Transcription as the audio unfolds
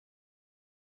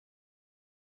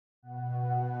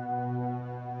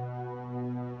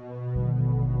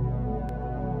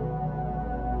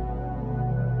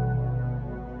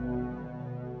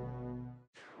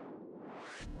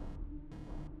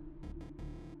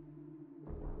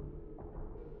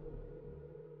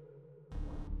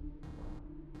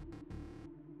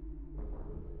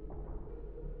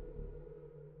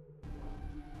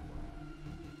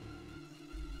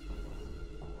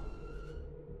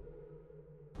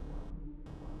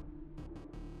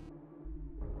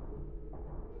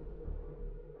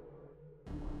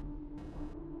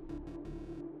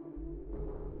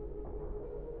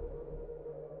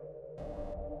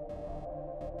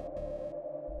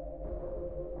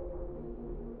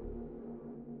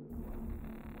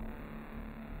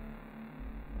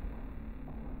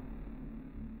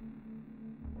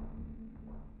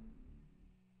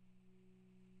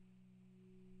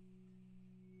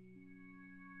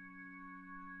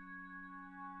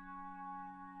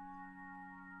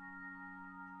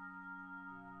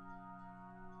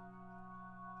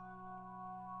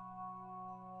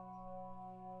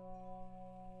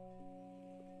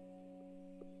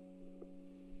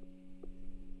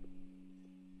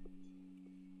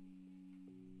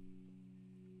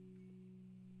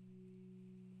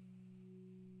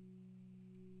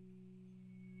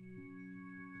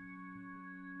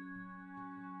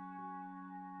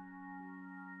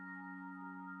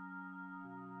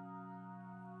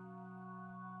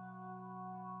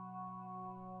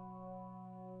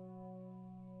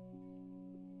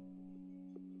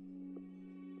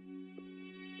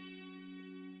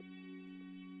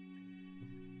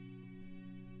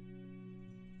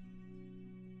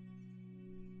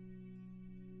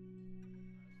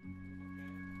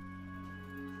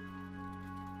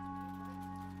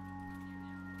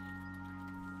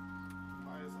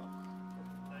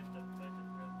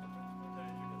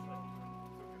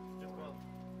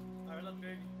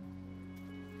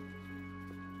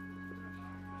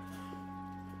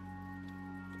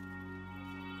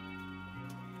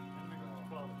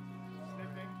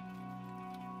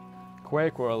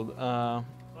Quake World,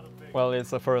 well,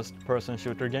 it's a first-person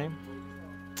shooter game.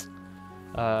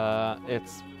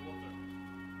 It's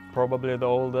probably the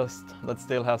oldest that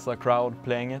still has a crowd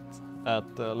playing it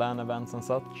at LAN events and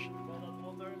such.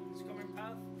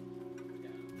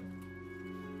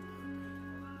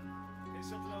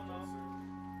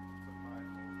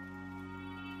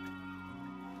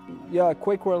 Yeah,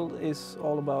 Quake World is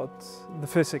all about the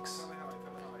physics.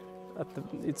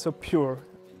 It's so pure.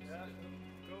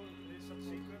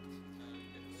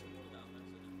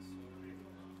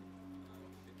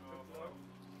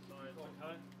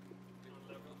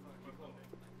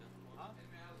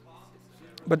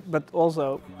 But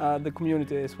also the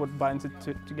community is what binds it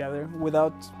together.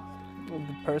 Without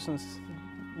the persons,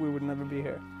 we would never be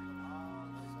here.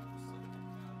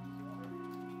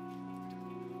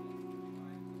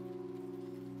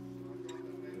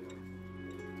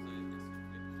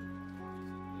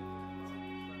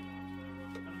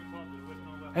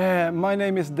 My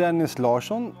name is Dennis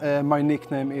Larsson. My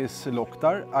nickname is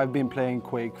Loktar. I've been playing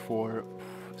Quake for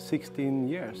 16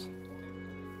 years.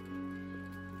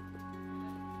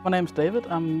 My name's David.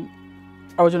 I'm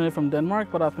originally from Denmark,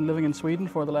 but I've been living in Sweden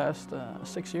for the last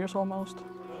 6 years almost.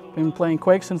 Been playing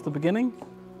Quake since the beginning,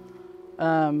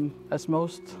 as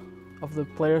most of the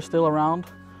players still around.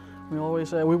 We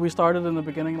always we started in the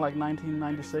beginning, like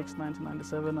 1996,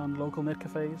 1997, on local net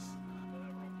cafes.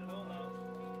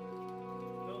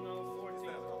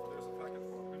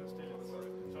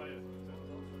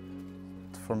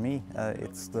 For me,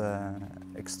 it's the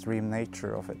extreme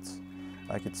nature of it.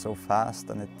 Like, it's so fast,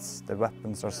 and the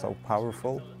weapons are so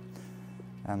powerful,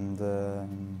 and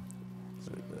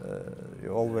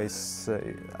you always,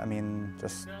 I mean,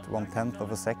 just 1/10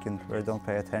 of a second where you don't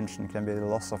pay attention can be the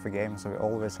loss of a game. So we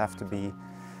always have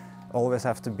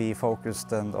to be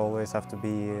focused, and always have to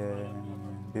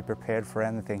be prepared for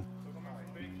anything.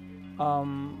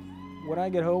 When I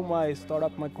get home, I start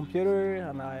up my computer,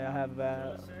 and I have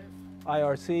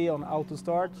IRC on auto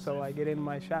start, so I get in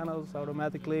my channels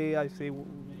automatically. I see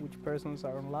which persons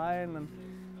are online, and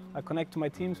I connect to my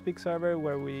TeamSpeak server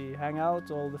where we hang out,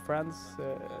 all the friends,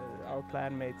 our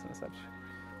clan mates and such.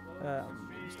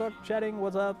 Start chatting,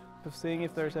 what's up, seeing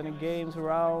if there's any games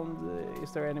around,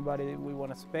 is there anybody we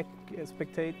want to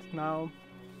spectate now,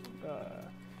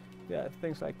 yeah,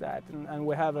 things like that. And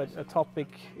we have a topic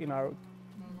in our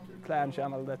clan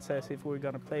channel that says if we're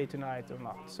going to play tonight or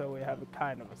not, so we have a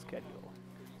kind of a schedule.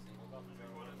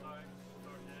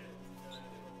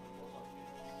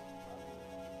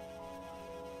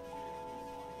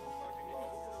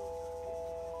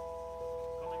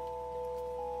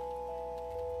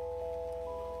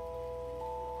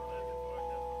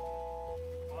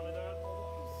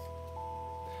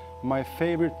 My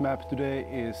favorite map today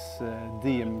is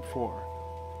DM4.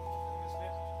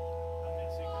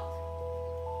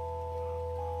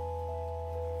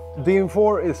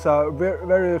 DM4 is a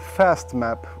very fast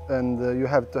map, and you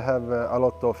have to have a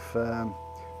lot of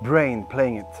brain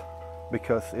playing it,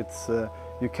 because it's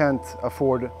you can't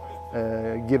afford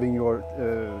giving your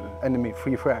enemy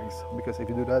free frags, because if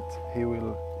you do that, he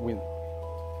will win.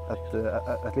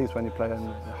 At least when you play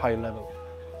on a high level.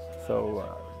 So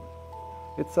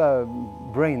it's a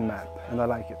brain map, and I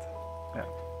like it. Yeah.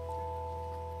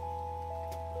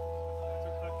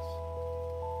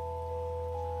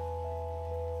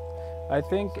 I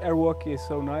think Airwalk is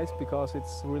so nice because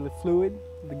it's really fluid.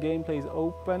 The gameplay is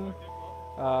open.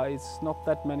 It's not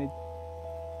that many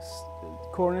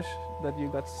corners that you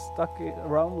got stuck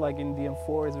around, like in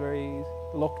DM4 is very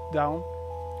locked down.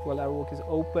 While Airwalk is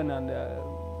open, and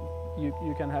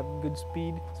you can have good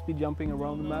speed jumping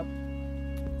around the map.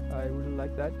 I really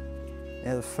like that.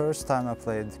 Yeah, the first time I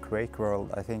played Quake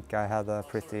World, I think I had a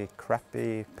pretty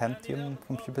crappy Pentium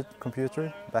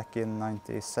computer back in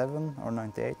 '97 or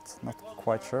 '98, not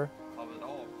quite sure.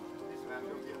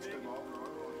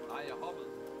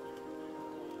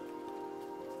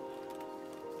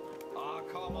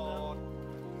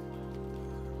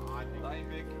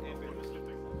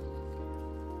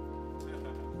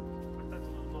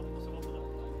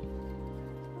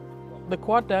 The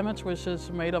quad damage, which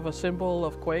is made of a symbol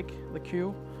of Quake, the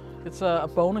Q, it's a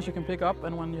bonus you can pick up,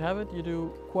 and when you have it, you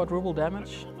do quadruple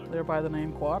damage, thereby the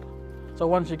name quad. So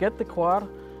once you get the quad,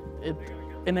 it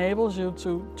enables you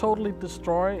to totally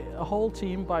destroy a whole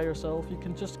team by yourself. You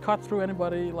can just cut through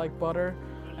anybody like butter,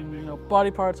 and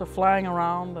body parts are flying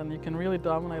around, and you can really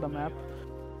dominate a map.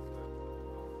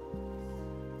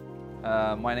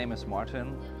 My name is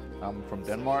Martin. I'm from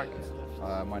Denmark.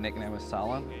 My nickname is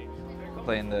Salon. I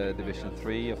play in the Division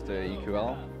 3 of the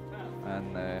EQL,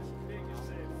 and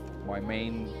my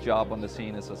main job on the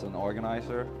scene is as an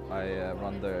organizer. I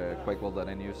run the Quake World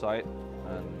NU site,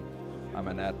 and I'm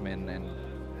an admin in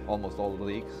almost all the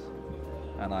leagues,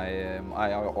 and I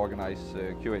organize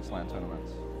QH LAN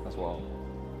tournaments as well.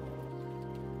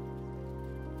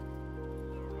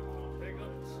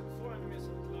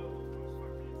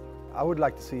 I would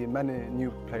like to see many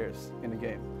new players in the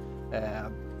game,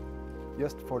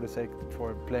 just for the sake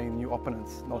for playing new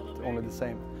opponents, not only the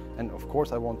same. And of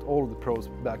course I want all the pros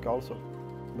back also,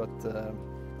 but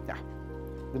yeah,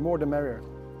 the more the merrier.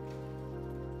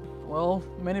 Well,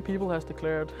 many people has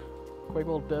declared Quake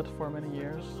World dead for many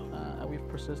years, and we've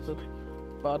persisted.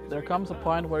 But there comes a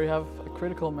point where you have a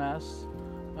critical mass,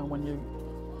 and when you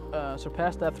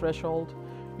surpass that threshold,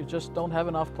 you just don't have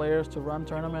enough players to run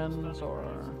tournaments or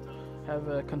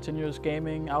have continuous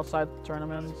gaming outside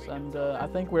tournaments, and I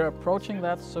think we're approaching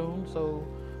that soon, so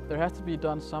there has to be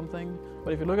done something.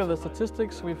 But if you look at the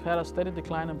statistics, we've had a steady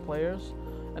decline in players,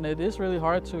 and it is really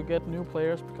hard to get new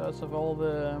players because of all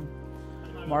the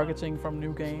marketing from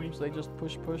new games. They just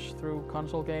push through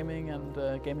console gaming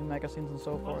and gaming magazines and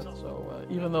so forth. So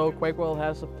even though Quake World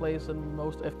has a place in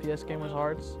most FPS gamers'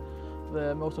 hearts,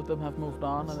 most of them have moved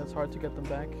on, and it's hard to get them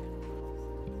back.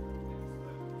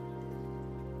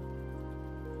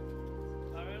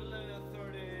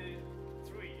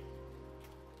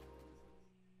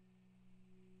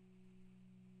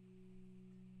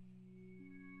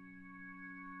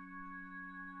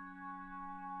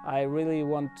 I really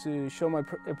want to show my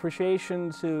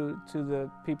appreciation to the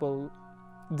people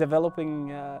developing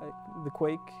the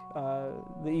Quake,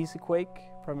 the easy Quake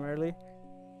primarily.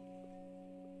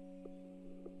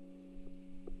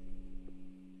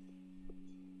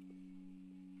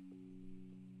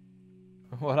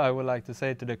 What I would like to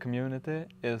say to the community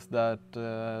is that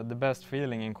the best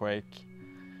feeling in Quake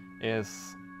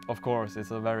is, of course,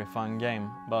 it's a very fun game,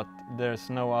 but there's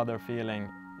no other feeling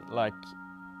like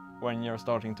when you're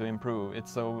starting to improve.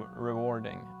 It's so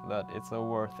rewarding that it's so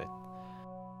worth it.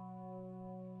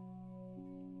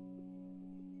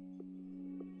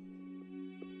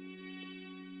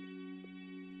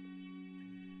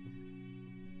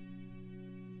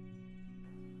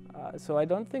 So I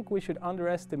don't think we should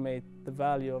underestimate the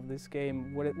value of this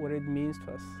game, what it means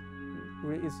to us.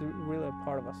 It's really a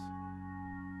part of us.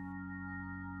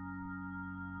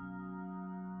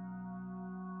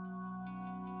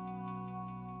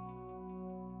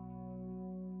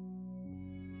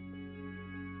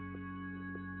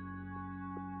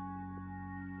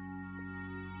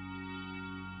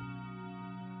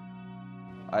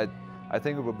 I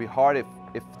think it would be hard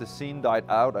if the scene died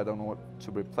out. I don't know what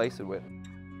to replace it with.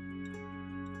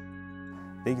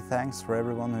 Big thanks for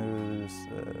everyone who's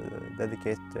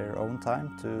dedicate their own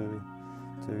time to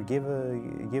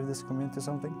give this community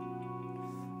something.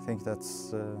 I think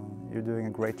that's you're doing a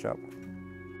great job.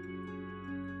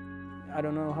 I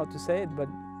don't know how to say it, but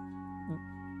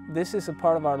this is a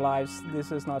part of our lives.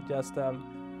 This is not just a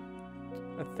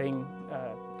thing,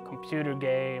 a computer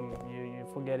game. You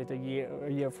forget it a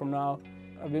year from now.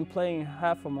 I've been playing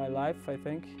half of my life, I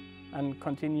think, and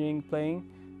continuing playing.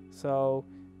 So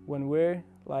when we're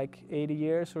like 80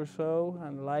 years or so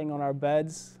and lying on our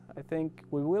beds, I think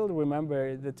we will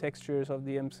remember the textures of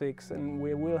the M6, and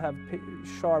we will have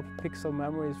sharp pixel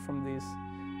memories from these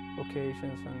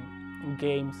occasions and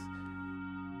games.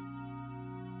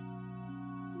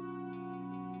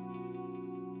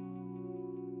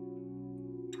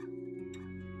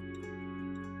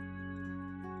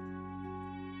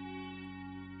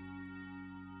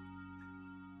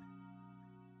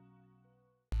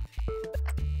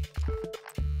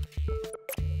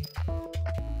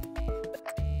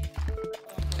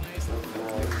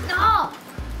 No!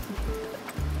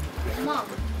 Mom.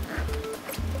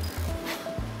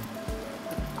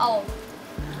 Oh.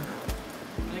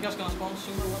 Are you guys gonna spawn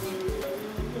soon or what?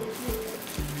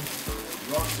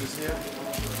 Rox is here.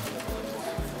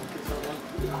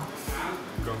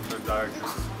 Going to dark.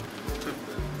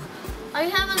 I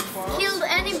haven't killed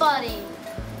anybody.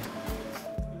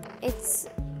 It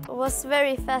was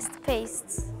very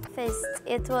fast-paced.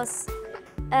 It was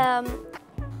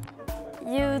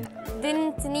you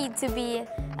didn't need to be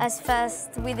as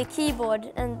fast with the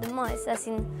keyboard and the mouse as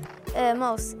in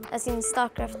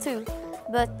StarCraft 2,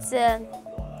 but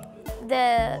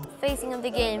the phasing of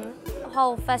the game,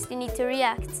 how fast you need to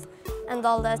react, and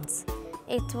all that,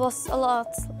 it was a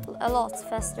lot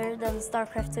faster than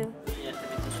StarCraft 2.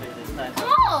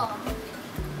 Oh!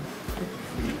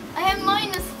 I have -3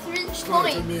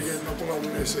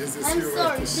 points. I'm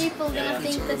sorry, people gonna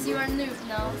think that you are noob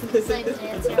now.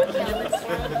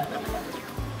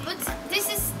 But this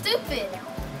is stupid.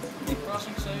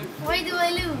 Crossing save. Why do I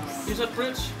lose? You said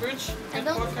bridge. I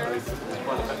don't.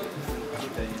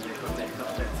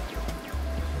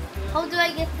 How do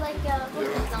I get like a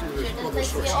rocket launcher that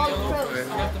lets me all pros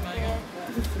have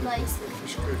like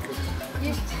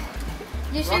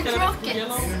you should rocket.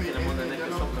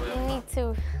 You need to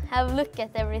have a look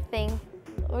at everything,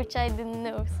 which I didn't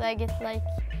know, so I get like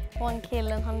 1 kill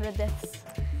and 100 deaths,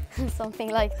 something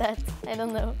like that. I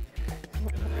don't know.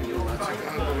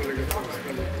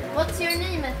 What's your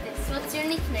name at this? What's your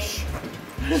nickname?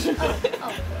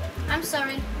 Oh, I'm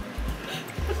sorry.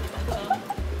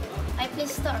 I play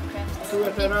StarCraft. I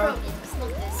play pro games,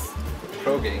 not this.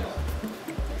 Pro game.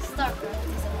 StarCraft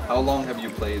is a pro. How long have you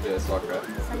played StarCraft?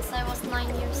 Since I was 9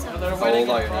 years old. How old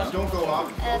are you now? 12.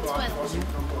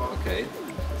 Okay.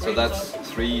 So that's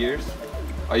 3 years.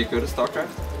 Are you good at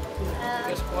StarCraft?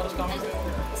 I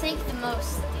take the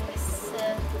most in this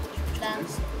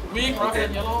dance. Okay.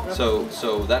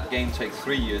 So that game takes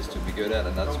 3 years to be good at,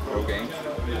 and that's a pro game.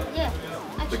 Yeah.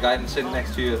 The guy sitting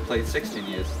next to you has played 16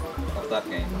 years of that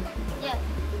game Yeah.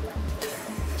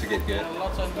 to get good.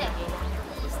 Yeah.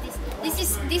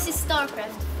 This is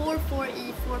StarCraft.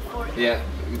 4-4-E, 4-4-E. Yeah.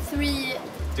 3.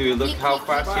 Do you look Click, how click,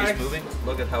 fast click. he's moving?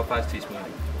 Look at how fast he's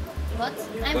moving. What?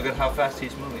 Look at how fast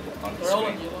he's moving on the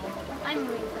screen. I'm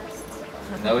really fast.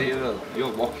 No,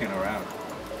 you're walking around.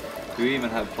 Do you even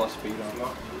have plus speed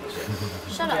on?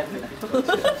 Shut up.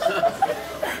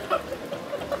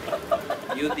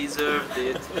 You deserved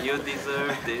it. You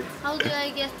deserved it. How do I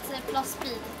get plus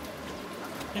speed?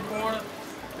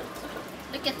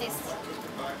 Look at this.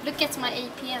 Look at my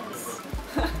APMs.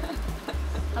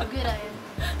 How good I am.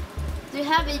 Do you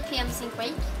have APMs in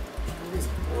Quake?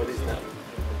 What is that?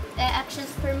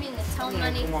 Actions per minute. How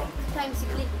many times you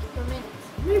click per minute?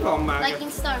 Like in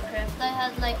StarCraft, I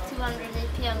had like 200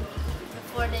 APM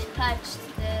before they patched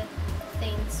the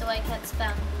thing, so I can't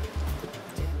spam.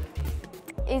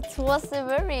 It was a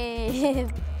very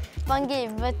fun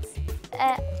game, but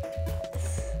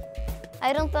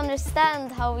I don't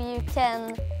understand how you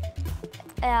can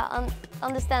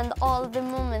understand all the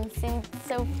moments in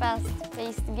so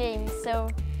fast-paced game. So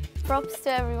props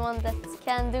to everyone that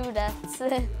can do that.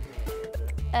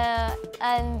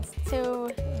 And to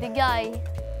the guy,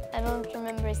 I don't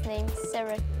remember his name,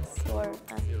 Zero.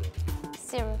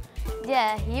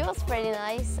 Yeah, he was pretty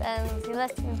nice and he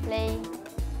let me play.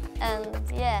 And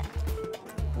yeah,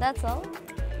 that's all.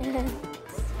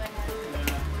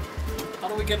 How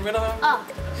do we get rid of her? Ah,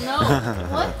 no.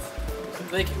 What?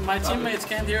 My teammates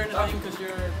can't hear anything because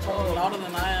you're talking louder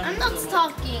than I am. I'm not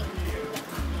talking.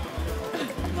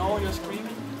 No, you're screaming.